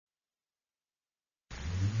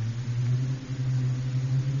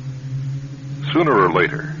Sooner or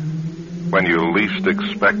later, when you least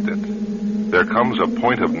expect it, there comes a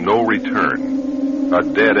point of no return, a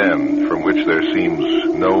dead end from which there seems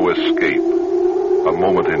no escape, a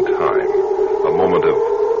moment in time, a moment of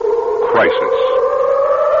crisis.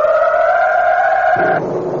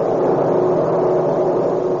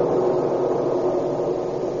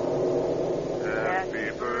 Happy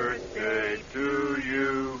birthday to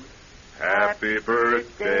you. Happy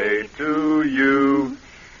birthday to you.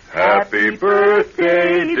 Happy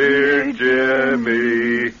birthday, dear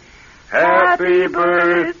Jimmy. Happy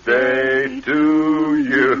birthday to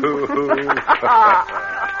you.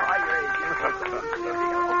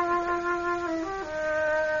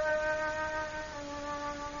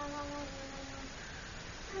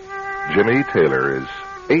 Jimmy Taylor is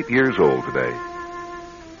 8 years old today.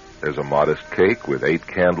 There's a modest cake with 8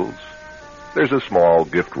 candles. There's a small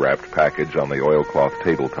gift-wrapped package on the oilcloth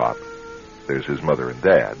tabletop. There's his mother and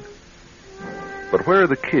dad. But where are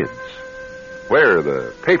the kids? Where are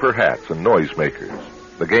the paper hats and noisemakers?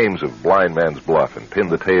 The games of blind man's bluff and pin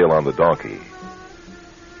the tail on the donkey?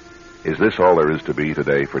 Is this all there is to be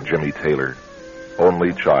today for Jimmy Taylor,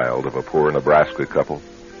 only child of a poor Nebraska couple?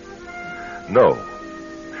 No,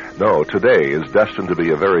 today is destined to be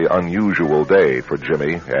a very unusual day for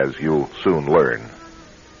Jimmy, as you'll soon learn.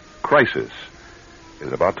 Crisis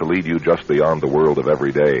is about to lead you just beyond the world of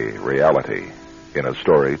everyday reality in a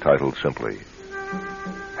story titled simply,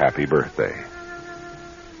 Happy Birthday.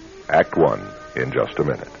 Act 1 in just a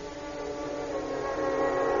minute.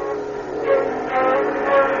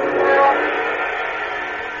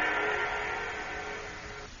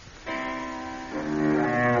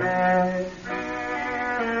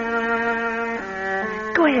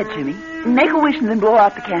 Go ahead, Jimmy. Make a wish and then blow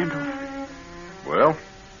out the candles. Well,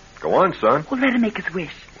 go on, son. Well, let him make his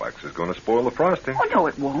wish. Wax is going to spoil the frosting. Oh, no,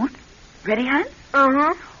 it won't. Ready, hon?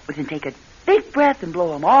 Uh-huh. Well, then take a big breath and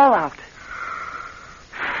blow them all out.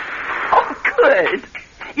 Oh, good.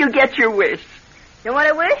 You get your wish. Know what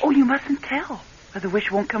I wish? Oh, you mustn't tell, or the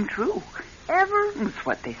wish won't come true. Ever? That's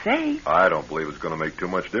what they say. I don't believe it's going to make too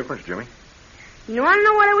much difference, Jimmy. You want to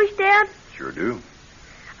know what I wish, Dad? Sure do.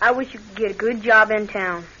 I wish you could get a good job in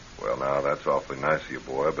town. Well, now, that's awfully nice of you,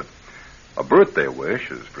 boy, but a birthday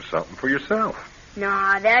wish is for something for yourself.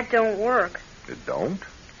 Nah, that don't work. It don't?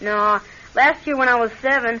 Nah, last year when I was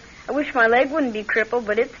 7, I wish my leg wouldn't be crippled,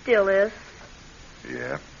 but it still is.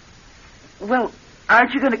 Yeah. Well,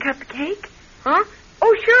 aren't you going to cut the cake? Huh?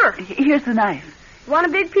 Oh, sure. Here's the knife. You want a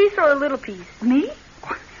big piece or a little piece? Me?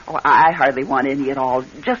 Oh, I hardly want any at all.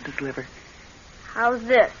 Just a sliver. How's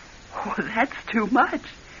this? Oh, that's too much.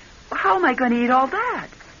 How am I going to eat all that?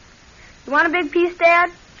 You want a big piece,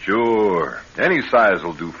 Dad? Sure. Any size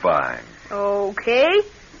will do fine. Okay.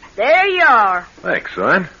 There you are. Thanks,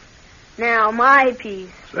 son. Now, my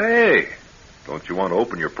piece. Say, don't you want to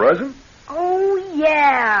open your present? Oh,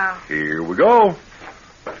 yeah. Here we go.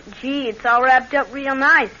 Gee, it's all wrapped up real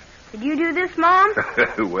nice. Did you do this, Mom?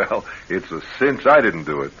 Well, it's a cinch I didn't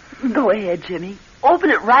do it. Go ahead, Jimmy.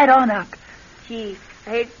 Open it right on up. Gee, I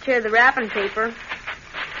hate to tear the wrapping paper.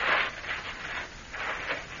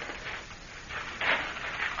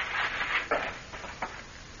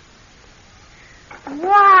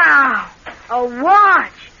 Wow! A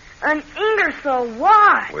watch! An Ingersoll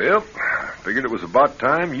watch! Well, figured it was about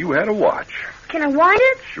time you had a watch. Can I wind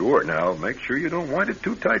it? Sure. Now, make sure you don't wind it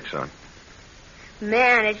too tight, son.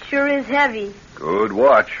 Man, it sure is heavy. Good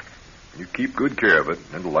watch. You keep good care of it,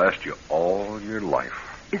 and it'll last you all your life.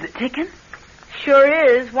 Is it ticking? Sure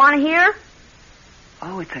is. Want to hear?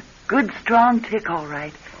 Oh, it's a good, strong tick, all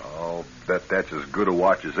right. I'll bet that's as good a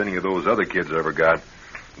watch as any of those other kids ever got.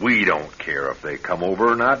 We don't care if they come over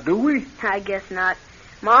or not, do we? I guess not.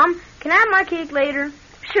 Mom, can I have my cake later?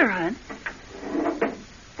 Sure, hon.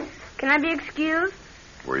 Can I be excused?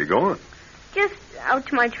 Where you going? Just out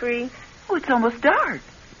to my tree. Oh, it's almost dark.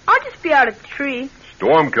 I'll just be out at the tree.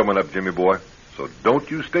 Storm coming up, Jimmy boy. So don't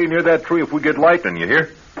you stay near that tree if we get lightning, you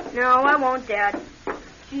hear? No, I won't, Dad.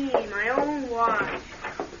 Gee, my own watch.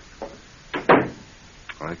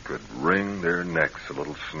 I could wring their necks, the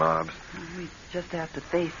little snobs. We just have to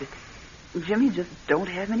face it. Jimmy just don't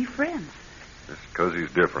have any friends. Just because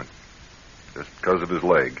he's different. Just because of his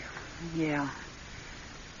leg. Yeah.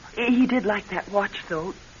 He did like that watch,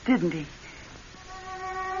 though, didn't he?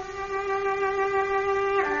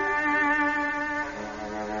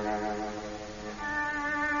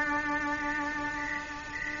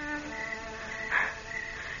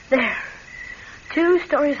 There. 2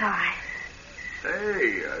 stories high.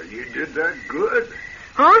 Hey, you did that good.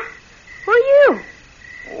 Huh? Who are you?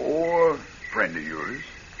 Oh, a friend of yours.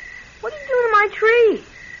 What are you doing to my tree?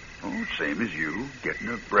 Oh, same as you. Getting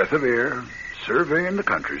a breath of air. surveying the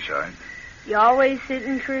countryside. You always sit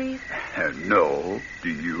in trees? No, do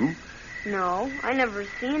you? No, I never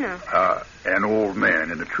seen a... An old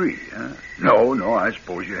man in a tree, huh? No, I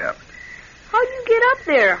suppose you haven't. How'd you get up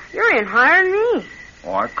there? You're in higher than me.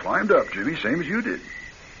 Oh, I climbed up, Jimmy, same as you did.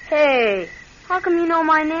 Hey, how come you know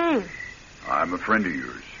my name? I'm a friend of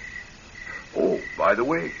yours. Oh, by the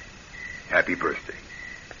way, happy birthday.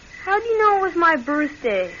 How'd you know it was my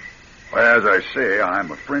birthday? Well, as I say,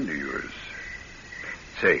 I'm a friend of yours.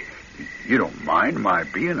 Say, you don't mind my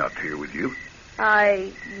being up here with you?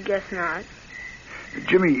 I guess not.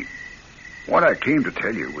 Jimmy, what I came to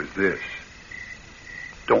tell you was this.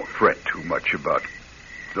 Don't fret too much about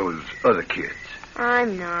those other kids.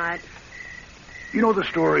 I'm not. You know the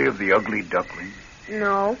story of the ugly duckling?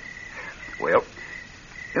 No. Well,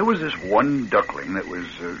 there was this one duckling that was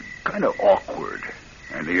kind of awkward,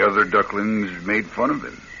 and the other ducklings made fun of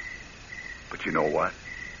him. But you know what?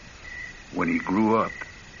 When he grew up,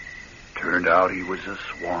 turned out he was a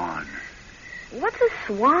swan. What's a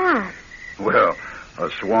swan? Well, a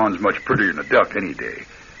swan's much prettier than a duck any day.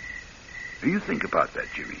 Do you think about that,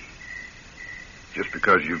 Jimmy? Just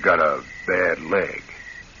because you've got a bad leg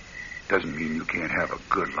doesn't mean you can't have a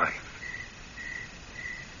good life.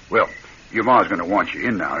 Well, your ma's going to want you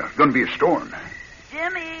in now. There's going to be a storm.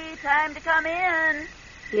 Jimmy, time to come in.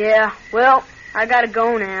 Yeah, well, I gotta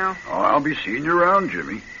go now. Oh, I'll be seeing you around,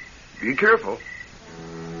 Jimmy. Be careful.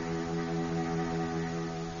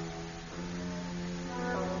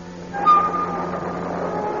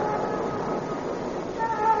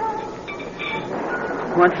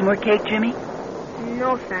 Want some more cake, Jimmy?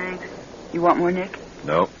 No, thanks. You want more, Nick?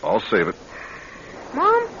 No, I'll save it.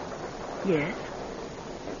 Mom, Yes.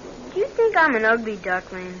 do you think I'm an ugly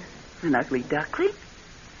duckling? An ugly duckling?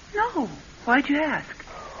 No. Why'd you ask?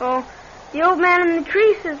 Oh, the old man in the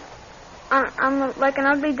tree says I'm like an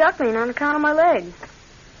ugly duckling on account of my leg.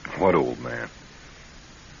 What old man?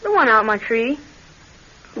 The one out my tree.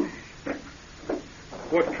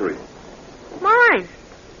 What tree? Mine.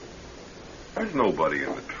 There's nobody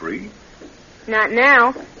in the tree. Not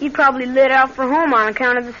now. He probably lit out for home on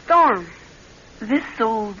account of the storm. This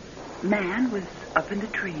old man was up in the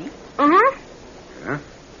tree. Uh-huh. Yeah?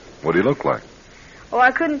 What do he look like? Oh,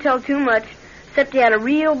 I couldn't tell too much, except he had a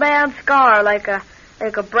real bad scar, like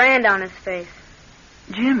a brand on his face.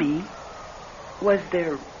 Jimmy, was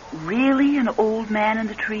there really an old man in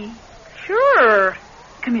the tree? Sure.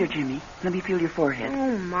 Come here, Jimmy. Let me feel your forehead.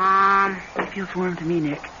 Oh, Mom. It feels warm to me,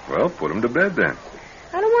 Nick. Well, put him to bed then.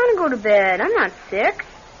 I don't want to go to bed. I'm not sick.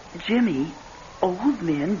 Jimmy, old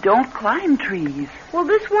men don't climb trees. Well,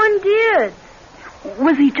 this one did.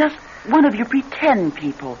 Was he just one of your pretend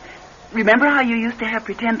people? Remember how you used to have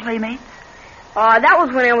pretend playmates? That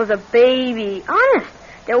was when I was a baby. Honest,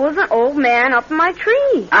 there was an old man up in my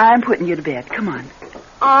tree. I'm putting you to bed. Come on.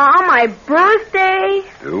 On my birthday.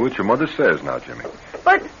 Do what your mother says now, Jimmy.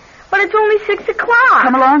 But it's only 6 o'clock.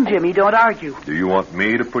 Come along, Jimmy. Don't argue. Do you want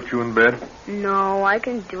me to put you in bed? No, I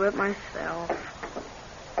can do it myself.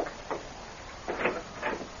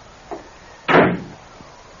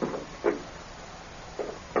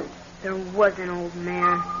 There was an old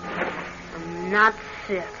man. I'm not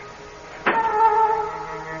sick.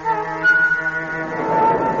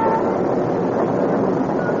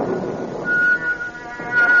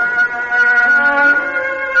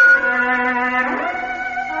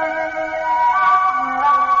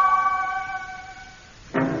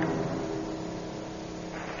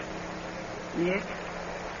 Nick,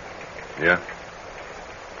 Yeah?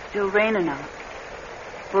 still raining out.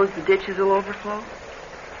 Suppose the ditches will overflow?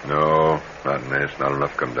 No, not in this. Not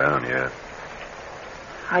enough come down yet.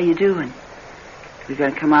 How you doing? We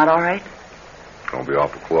gonna come out all right? Gonna be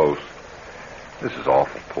awful close. This is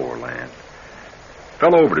awful poor land.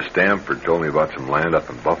 Fellow over to Stamford told me about some land up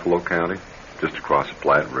in Buffalo County, just across the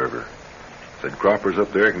Platte River. Said croppers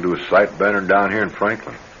up there can do a sight better than down here in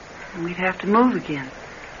Franklin. We'd have to move again.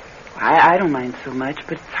 I don't mind so much,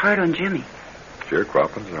 but it's hard on Jimmy.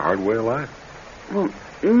 Sharecropping's a hard way of life. Well,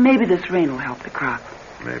 maybe this rain will help the crop.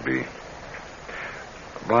 Maybe.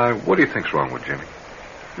 Why, what do you think's wrong with Jimmy?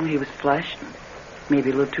 Well, he was flushed. Maybe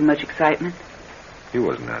a little too much excitement. He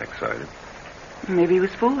wasn't that excited. Maybe he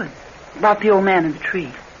was fooling. About the old man in the tree.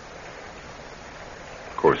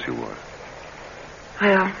 Of course he was.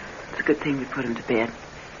 Well, it's a good thing we put him to bed.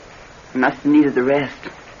 He must have needed the rest.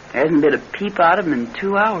 There hasn't been a peep out of him in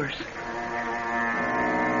 2 hours.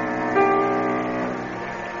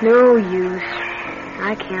 No use.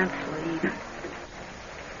 I can't sleep.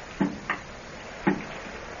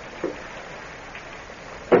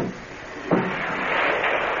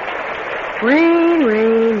 Rain,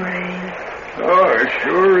 rain, rain. Oh, it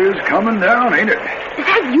sure is coming down, ain't it? Is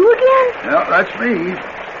that you again? Yeah, that's me.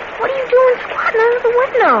 What are you doing squatting under the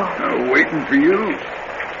window? Waiting for you.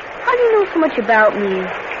 How do you know so much about me?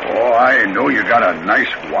 Oh, I know you got a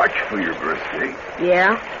nice watch for your birthday.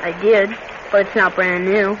 Yeah, I did. But it's not brand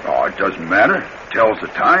new. Oh, it doesn't matter. Tells the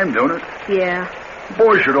time, don't it? Yeah. A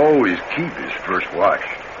boy should always keep his first watch,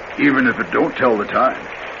 even if it don't tell the time.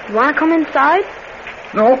 You want to come inside?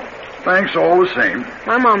 No, thanks all the same.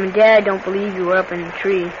 My mom and dad don't believe you were up in the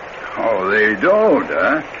tree. Oh, they don't,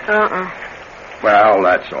 huh? Uh-uh. Well,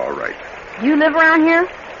 that's all right. Do you live around here?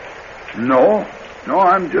 No,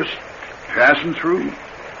 I'm just passing through.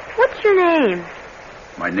 What's your name?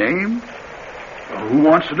 My name? Who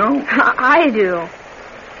wants to know? I do.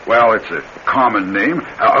 Well, it's a common name.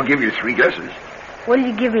 I'll give you 3 guesses. What do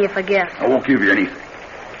you give me if I guess? I won't give you anything.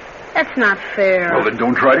 That's not fair. Well, then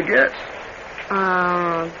don't try to guess.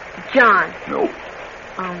 John. Nope.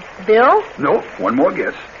 Bill? Nope. One more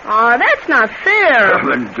guess. That's not fair. Well,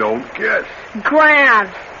 then don't guess.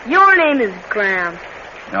 Gramps. Your name is Gramps.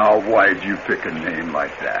 Now, why'd you pick a name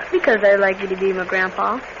like that? Because I'd like you to be my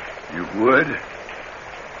grandpa. You would?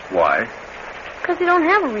 Why? Because you don't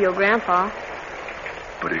have a real grandpa.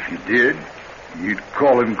 But if you did, you'd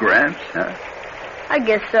call him Gramps, huh? I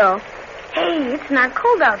guess so. Hey, it's not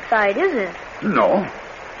cold outside, is it? No.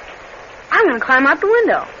 I'm going to climb out the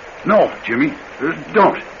window. No, Jimmy.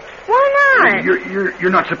 Don't. Why not? You're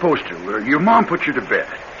not supposed to. Your mom put you to bed.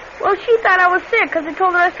 Well, she thought I was sick because I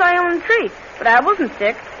told her I saw you on the tree. But I wasn't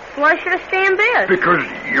sick, so why should I stay in bed? Because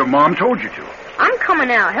your mom told you to. I'm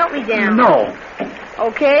coming out. Help me down. No.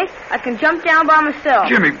 Okay, I can jump down by myself.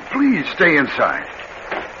 Jimmy, please stay inside.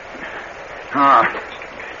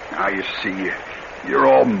 Now you see, you're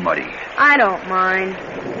all muddy. I don't mind.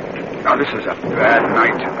 Now, this is a bad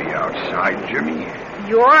night to be outside, Jimmy.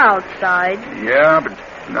 You're outside. Yeah, but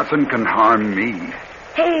nothing can harm me.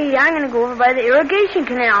 Hey, I'm going to go over by the irrigation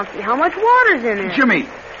canal and see how much water's in it. Jimmy!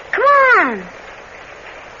 Come on!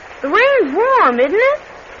 The rain's warm, isn't it?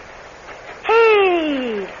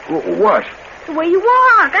 Hey! What? The way you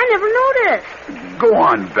walk. I never noticed. Go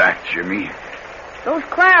on back, Jimmy. Those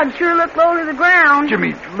clouds sure look low to the ground.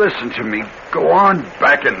 Jimmy, listen to me. Go on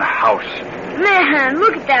back in the house. Man,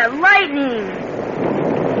 look at that lightning.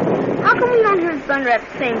 How come we don't hear the thunder at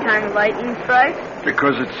the same time the lightning strikes?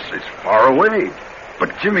 Because it's far away.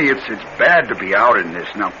 But, Jimmy, it's bad to be out in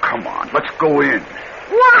this. Now, come on. Let's go in.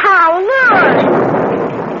 Wow, look!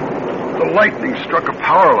 The lightning struck a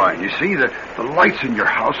power line. You see, the lights in your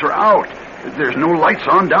house are out. There's no lights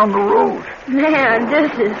on down the road. Man,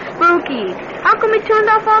 this is spooky. How come we turned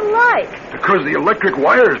off all the lights? Because the electric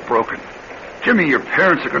wire is broken. Jimmy, your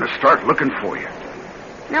parents are going to start looking for you.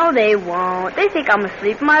 No, they won't. They think I'm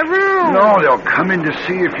asleep in my room. No, they'll come in to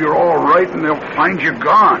see if you're all right, and they'll find you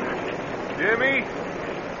gone. Jimmy?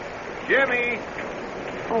 Jimmy?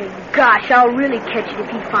 Oh, gosh, I'll really catch it if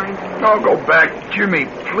he finds me. Now go back. Jimmy,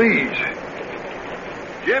 please.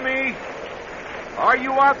 Jimmy? Are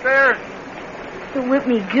you out there? He'll whip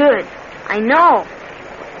me good. I know.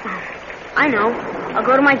 I know. I'll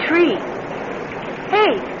go to my tree.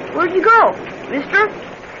 Hey, where'd you go, mister?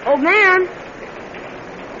 Old man?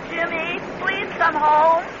 Jimmy, please come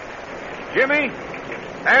home. Jimmy?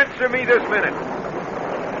 Answer me this minute.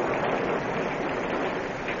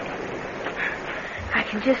 I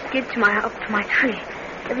can just get up to my tree.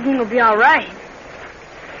 Everything will be all right.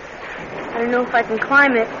 I don't know if I can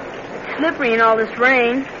climb it. It's slippery in all this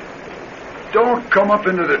rain. Don't come up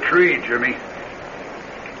into the tree, Jimmy.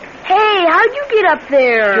 Hey, how'd you get up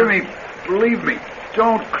there? Jimmy, believe me,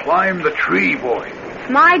 don't climb the tree, boy. It's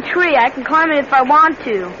my tree. I can climb it if I want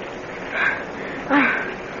to.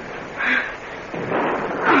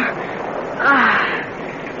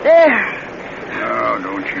 There. Oh,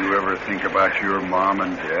 don't you ever think about your mom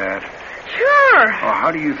and dad? Sure. Oh,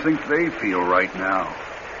 how do you think they feel right now?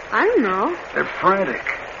 I don't know. They're frantic.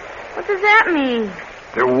 What does that mean?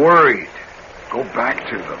 They're worried. Go back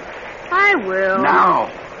to them. I will. Now.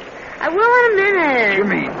 I will in a minute.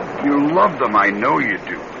 Jimmy, you love them. I know you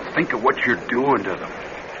do. Think of what you're doing to them.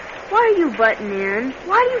 Why are you butting in?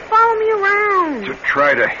 Why do you follow me around? To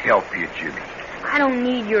try to help you, Jimmy. I don't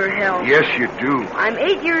need your help. Yes, you do. I'm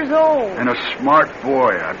 8 years old. And a smart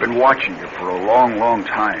boy. I've been watching you for a long, long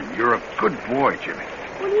time. You're a good boy, Jimmy.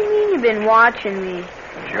 What do you mean you've been watching me?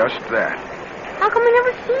 Just that. How come I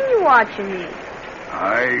never seen you watching me?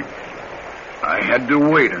 I had to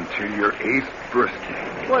wait until your 8th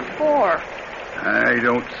birthday. What for? I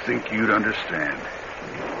don't think you'd understand.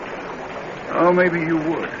 Oh, maybe you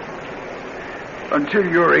would. Until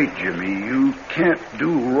you're 8, Jimmy, you can't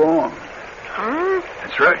do wrong. Huh?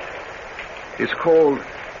 That's right. It's called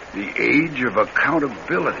The age of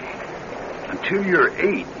accountability. Until you're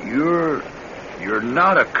 8, you're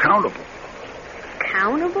not accountable.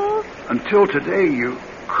 Accountable? Until today, you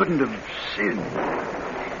couldn't have sinned.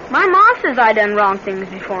 My mom says I done wrong things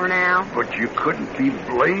before now. But you couldn't be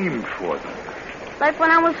blamed for them. Like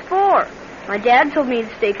when I was 4. My dad told me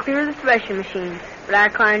to stay clear of the threshing machine, but I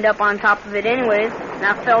climbed up on top of it anyways, and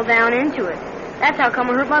I fell down into it. That's how come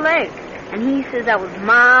I hurt my leg. And he says that was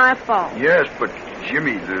my fault. Yes, but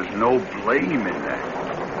Jimmy, there's no blame in that.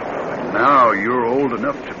 But now you're old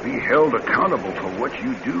enough to be held accountable for what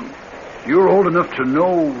you do. You're old enough to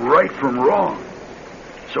know right from wrong.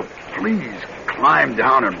 So please climb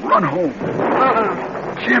down and run home.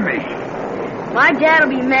 Jimmy. My dad'll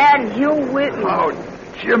be mad and he'll whip me. Oh,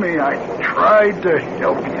 Jimmy, I tried to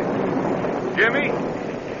help you. Jimmy?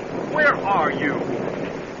 Where are you?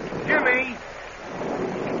 Jimmy?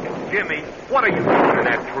 Jimmy, what are you doing in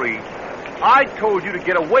that tree? I told you to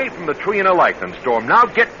get away from the tree in a lightning storm. Now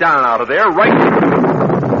get down out of there right...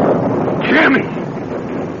 Jimmy!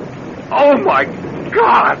 Oh, my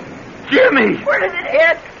God! Jimmy! Where did it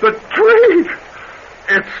hit? The tree!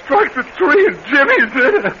 It struck the tree and Jimmy's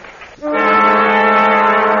in it.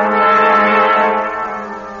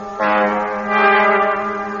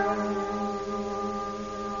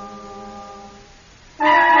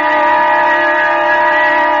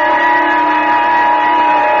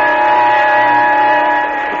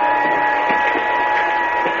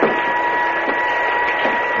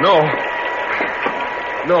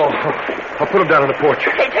 No. I'll put him down on the porch.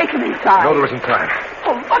 Hey, take him inside. No, there isn't time.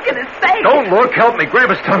 Oh, look at his face. Don't look. Help me. Grab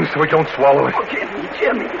his tongue so he don't swallow it. Oh,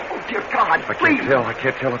 Jimmy. Oh, dear God, please. I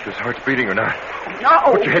can't tell if his heart's beating or not.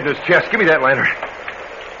 No. Put your head in his chest. Give me that lantern.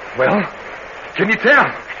 Well, can you tell?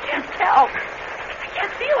 I can't tell. I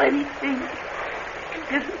can't feel anything.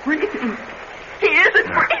 He isn't breathing. He isn't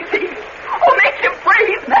breathing. Oh, make him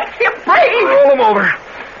breathe. Make him breathe. Roll him over.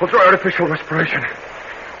 We'll try artificial respiration.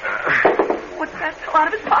 What's that fell out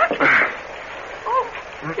of his pocket? Oh,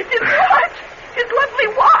 it's his watch. His lovely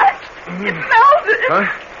watch. It melted. Huh?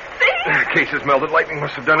 See? The case is melted. Lightning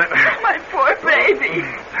must have done it. My poor baby.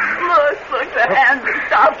 Look, the hands are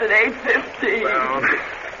stopped at 8:15.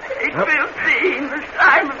 8:15, the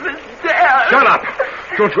time of his death. Shut up.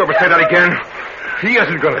 Don't you ever say that again. He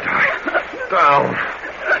isn't going to die. Down.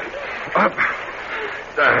 Up.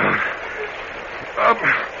 Down. Up.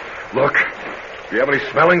 Look. Do you have any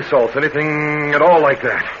smelling salts? Anything at all like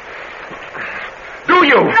that? Do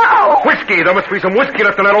you? No. Whiskey. There must be some whiskey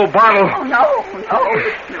left in that old bottle. Oh, no.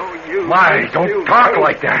 It's no use. My, don't talk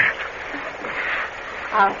like that.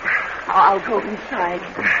 I'll go inside.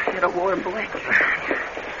 Get a warm blanket.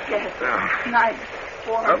 Yes. Nice.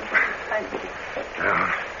 Warm. Thank you.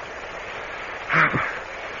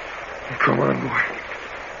 Come on, boy.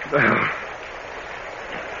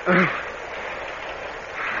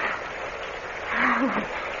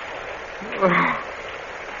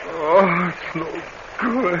 Oh, it's no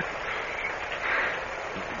good.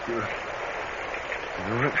 Good.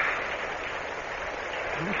 Do it.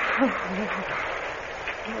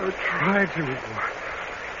 I tried, Jimmy boy.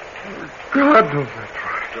 God knows I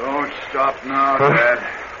tried. Don't stop now, Dad.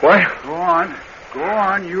 What? Go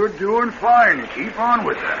on. You're doing fine. Keep on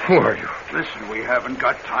with that. Who are you? Listen, we haven't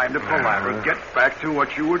got time to palaver. Get back to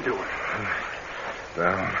what you were doing.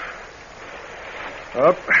 Down.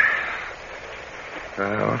 Up.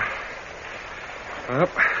 Down. Up.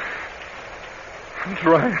 That's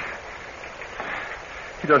right.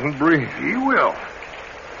 He doesn't breathe. He will.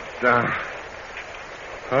 Down.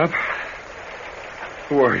 Up.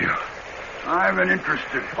 Who are you? I'm an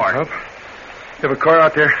interested party. Up. You have a car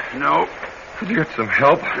out there? No. Could you get some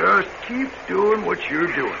help? Just keep doing what you're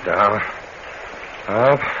doing. Down.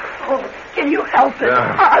 Up. Oh, can you help it?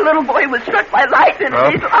 Down. Our little boy was struck by lightning Up.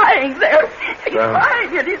 and he's lying there. He's Down.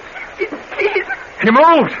 lying and he's... He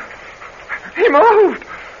moved! He moved!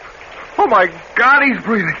 Oh, my God, he's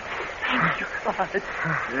breathing. Thank you, God.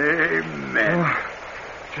 Amen. Oh,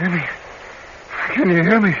 Jimmy, can you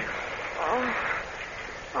hear me?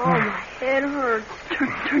 Oh, my head hurts.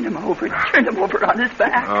 Turn him over. Turn him over on his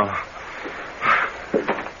back.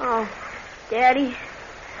 Oh, Daddy.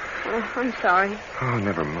 Oh, I'm sorry. Oh,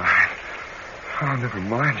 never mind. Oh, never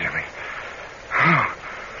mind, Jimmy. Oh,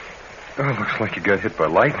 looks like you got hit by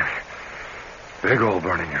lightning. Big old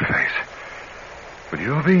burn in your face. But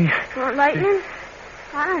you'll be... What, lightning?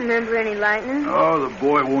 I don't remember any lightning. Oh, the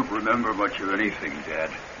boy won't remember much of anything, Dad.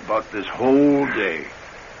 About this whole day.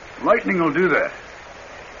 Lightning will do that.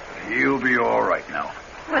 But he'll be all right now.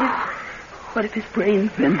 What if his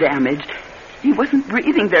brain's been damaged? He wasn't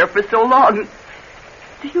breathing there for so long.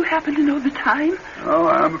 Do you happen to know the time? Oh,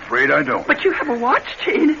 I'm afraid I don't. But you have a watch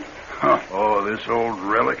chain. Huh. Oh, this old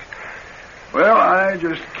relic. Well, I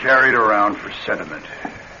just carried around for sentiment.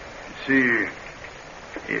 See,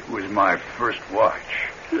 it was my first watch.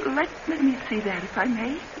 Let me see that, if I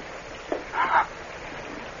may.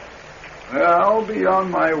 I'll be on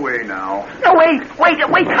my way now. No, wait,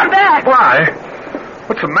 come back. Why?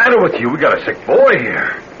 What's the matter with you? We got a sick boy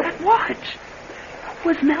here. That watch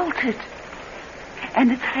was melted,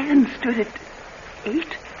 and its hand stood at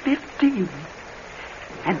 8:15.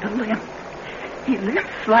 And the limp, he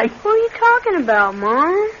limps like... Who are you talking about,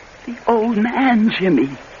 Mom? The old man,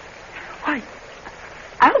 Jimmy. Why,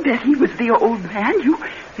 I'll bet he was the old man you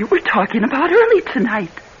were talking about early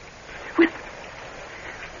tonight. With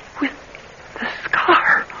the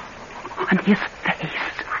scar on his face.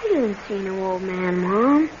 I didn't see no old man,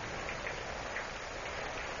 Mom.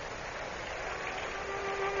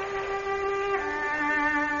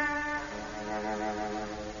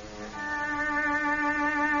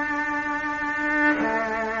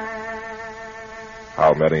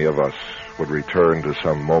 How many of us would return to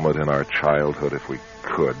some moment in our childhood if we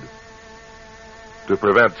could? To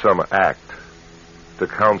prevent some act, to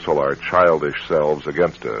counsel our childish selves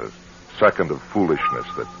against a second of foolishness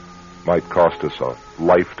that might cost us a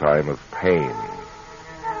lifetime of pain.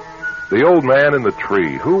 The old man in the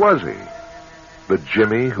tree, who was he? The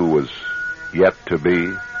Jimmy who was yet to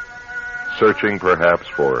be, searching perhaps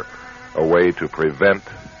for a way to prevent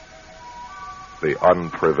the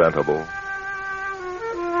unpreventable.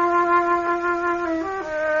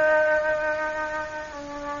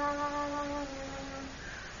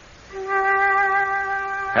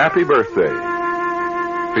 Happy Birthday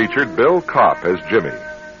featured Bill Kopp as Jimmy,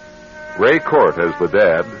 Ray Court as the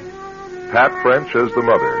dad, Pat French as the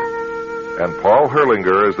mother, and Paul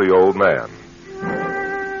Herlinger as the old man,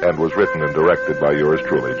 and was written and directed by yours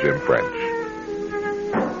truly, Jim French.